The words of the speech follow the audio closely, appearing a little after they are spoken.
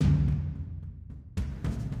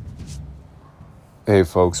Hey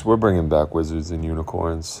folks, we're bringing back Wizards and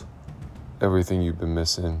Unicorns. Everything you've been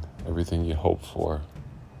missing, everything you hoped for,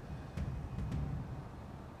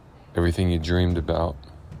 everything you dreamed about.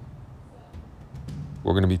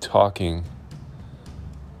 We're going to be talking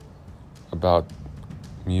about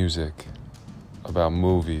music, about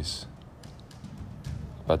movies,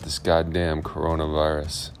 about this goddamn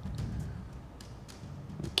coronavirus.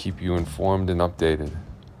 Keep you informed and updated.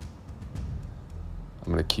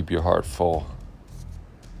 I'm going to keep your heart full.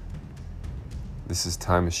 This is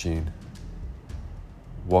Time Machine.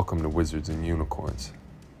 Welcome to Wizards and Unicorns.